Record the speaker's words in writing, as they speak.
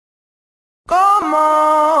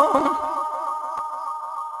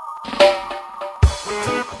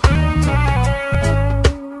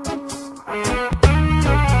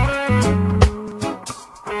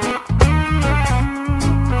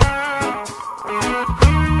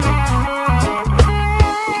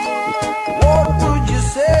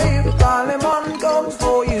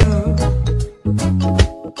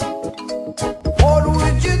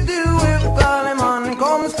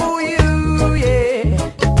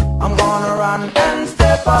run and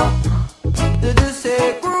step up to the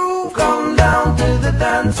sick groove. Come down to the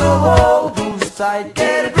dance hall, whose side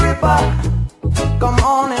get a grip up. Come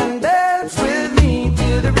on and dance with me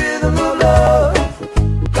to the rhythm of love.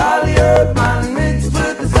 Collie herb man mixed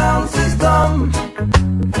with the sound system.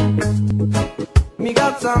 Me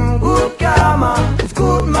got some good karma, it's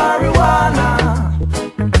good marijuana.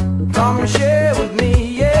 Come share with me,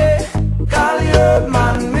 yeah. Collie herb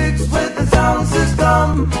man mixed with the sound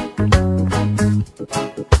system.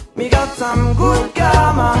 Me got some good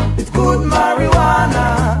karma, it's good marijuana.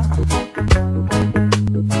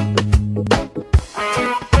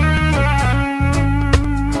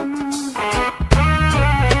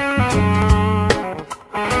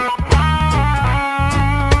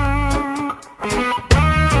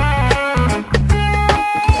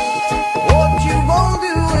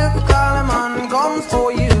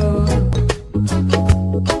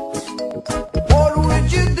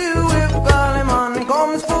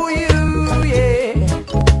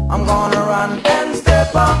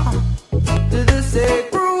 To the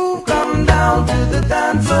sick groove, come down to the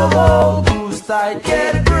dance hall, whose side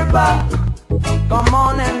get a grip up. Come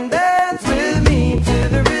on and dance with me to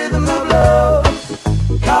the rhythm of love.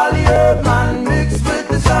 Collie herb man mixed with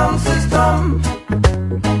the sound system.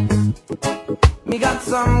 Me got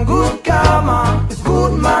some good karma, it's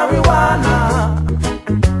good marijuana.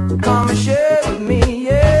 Come and share with me,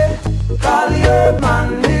 yeah. Collie herb man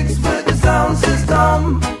mixed with the sound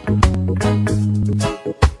system.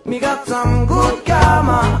 Me got some good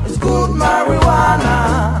karma, it's good marijuana.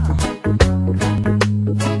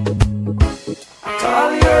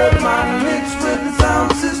 Collie herb man mixed with the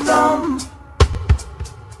sound system.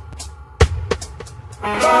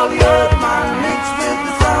 Collie herb man mixed with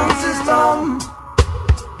the sound system.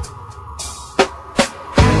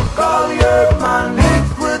 Collie herb man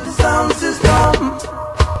mixed with the sound system.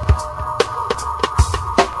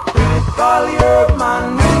 Collie herb man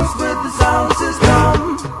mixed with the sound system.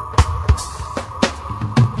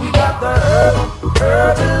 We got the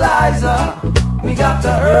herbalizer. We got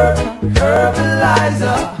the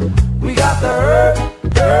herbalizer. We got the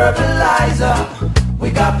herbalizer. We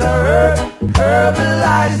got the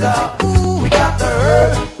herbalizer. Ooh, we got the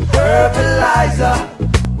herbalizer.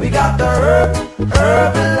 We got the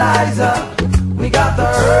herbalizer. We got the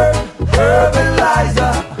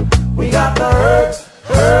herbalizer. We got the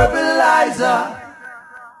herbalizer.